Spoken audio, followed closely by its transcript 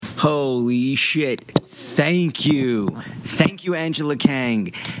Holy shit. Thank you. Thank you, Angela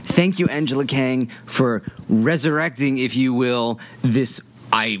Kang. Thank you, Angela Kang, for resurrecting, if you will, this,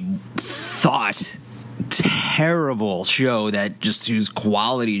 I thought, terrible show that just whose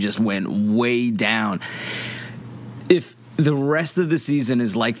quality just went way down. If the rest of the season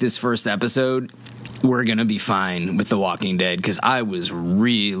is like this first episode, we're going to be fine with The Walking Dead, because I was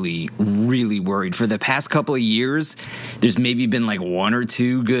really, really worried. For the past couple of years, there's maybe been like one or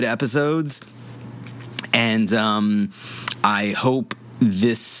two good episodes, and I hope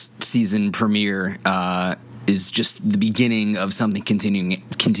this season premiere is just the beginning of something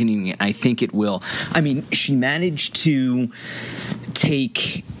continuing. I think it will. I mean, she managed to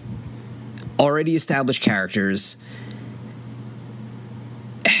take already established characters,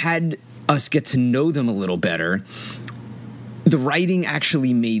 had us get to know them a little better. The writing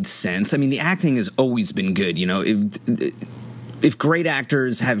actually made sense. I mean, the acting has always been good. You know, if great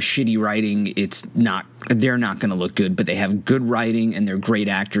actors have shitty writing, they're not going to look good, but they have good writing and they're great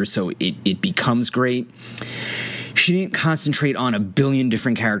actors, so it becomes great. She didn't concentrate on a billion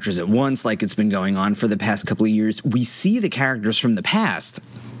different characters at once like it's been going on for the past couple of years. We see the characters from the past,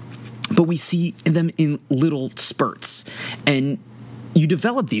 but we see them in little spurts. And you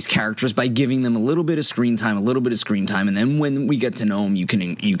develop these characters by giving them a little bit of screen time, and then when we get to know them, you can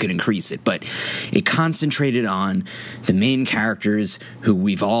increase it. But it concentrated on the main characters who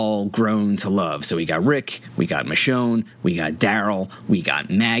we've all grown to love. So we got Rick, we got Michonne, we got Daryl, we got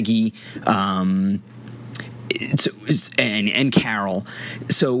Maggie, and Carol.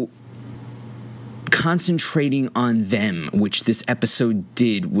 So concentrating on them, which this episode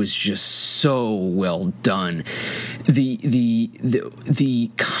did, was just so well done. The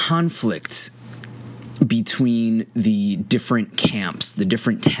conflict between the different camps, the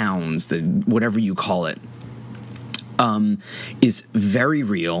different towns, whatever you call it, is very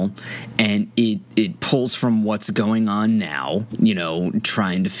real, and it pulls from what's going on now, you know,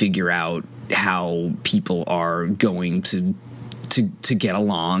 trying to figure out how people are going to get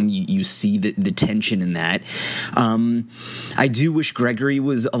along. You see the tension in that. I do wish Gregory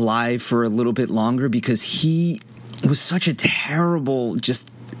was alive for a little bit longer, because he was such a terrible,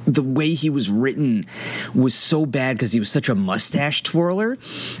 just the way he was written was so bad, because he was such a mustache twirler.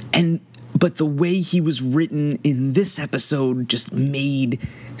 But the way he was written in this episode just made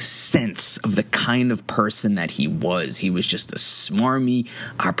sense of the kind of person that he was. He was just a smarmy,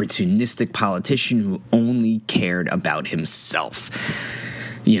 opportunistic politician who only cared about himself.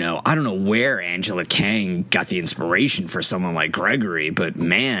 You know, I don't know where Angela Kang got the inspiration for someone like Gregory, but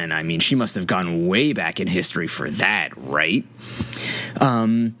man, I mean, she must have gone way back in history for that, right?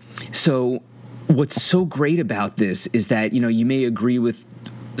 So what's so great about this is that, you know, you may agree with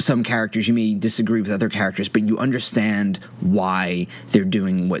some characters, you may disagree with other characters, but you understand why they're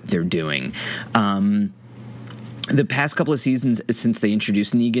doing what they're doing. The past couple of seasons, since they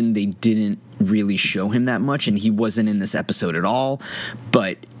introduced Negan, they didn't really show him that much, and he wasn't in this episode at all.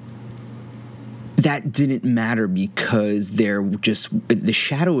 But that didn't matter, because the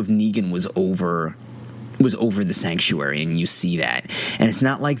shadow of Negan was over the sanctuary, and you see that. And it's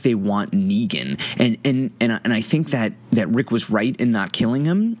not like they want Negan. And I think that Rick was right in not killing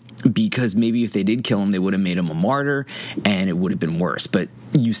him, because maybe if they did kill him, they would have made him a martyr, and it would have been worse. But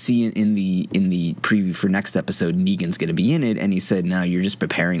you see in the preview for next episode, Negan's going to be in it, and he said, "No, you're just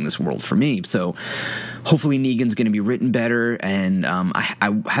preparing this world for me." So hopefully Negan's going to be written better. And I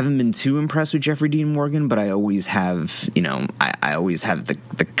haven't been too impressed with Jeffrey Dean Morgan, but I always have, you know, I always have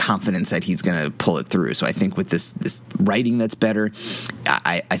the confidence that he's going to pull it through. So I think with this writing that's better,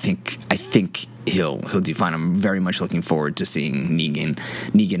 I think he'll do fine. I'm very much looking forward to seeing Negan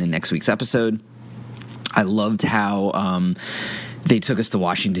in next week's episode. I loved how they took us to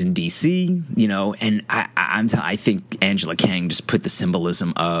Washington, D.C., you know, and I think Angela Kang just put the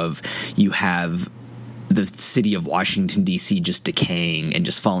symbolism of, you have the city of Washington, D.C. just decaying and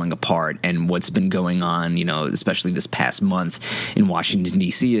just falling apart, and what's been going on, you know, especially this past month in Washington,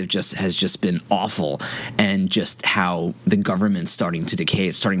 D.C. has just been awful, and just how the government's starting to decay.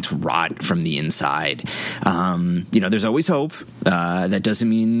 It's starting to rot from the inside. You know, there's always hope. That doesn't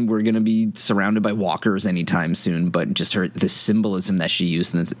mean we're going to be surrounded by walkers anytime soon, but just the symbolism that she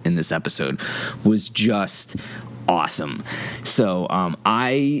used in this episode was just awesome. So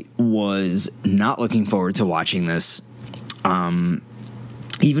I was not looking forward to watching this.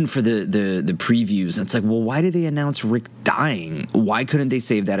 Even for the previews, it's like, well, why did they announce Rick dying? Why couldn't they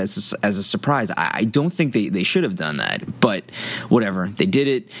save that as a surprise? I don't think they should have done that, but whatever. They did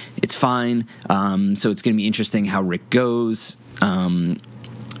it. It's fine. So it's going to be interesting how Rick goes.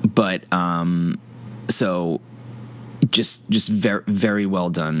 So Just very, very well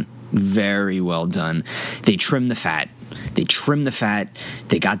done. Very well done. They trim the fat.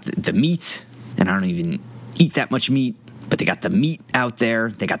 They got the meat, and I don't even eat that much meat, but they got the meat out there.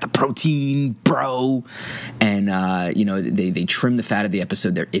 They got the protein, bro. And, they trim the fat of the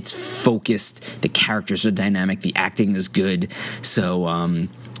episode. It's focused. The characters are dynamic. The acting is good. So,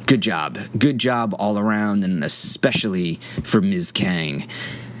 good job. Good job all around, and especially for Ms. Kang.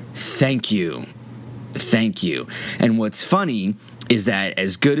 Thank you. And what's funny is that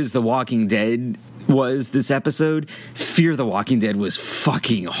as good as The Walking Dead was this episode, Fear the Walking Dead was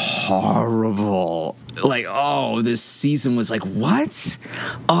fucking horrible. Like, this season was like, what?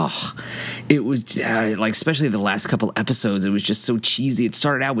 It was especially the last couple episodes, it was just so cheesy. It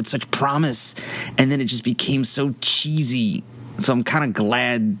started out with such promise, and then it just became so cheesy. So I'm kind of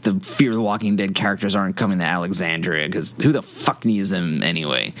glad the Fear the Walking Dead characters aren't coming to Alexandria, because who the fuck needs them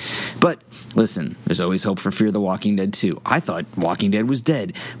anyway? But listen, there's always hope for Fear the Walking Dead 2. I thought Walking Dead was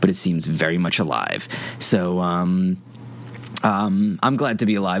dead, but it seems very much alive. So I'm glad to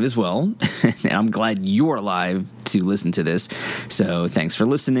be alive as well, and I'm glad you're alive to listen to this. So thanks for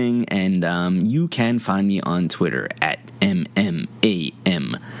listening, and you can find me on Twitter at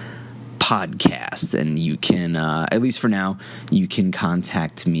MMAM Podcast, and you can, at least for now, you can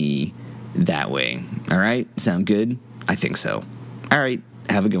contact me that way. All right? Sound good? I think so. All right.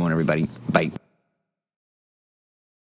 Have a good one, everybody. Bye.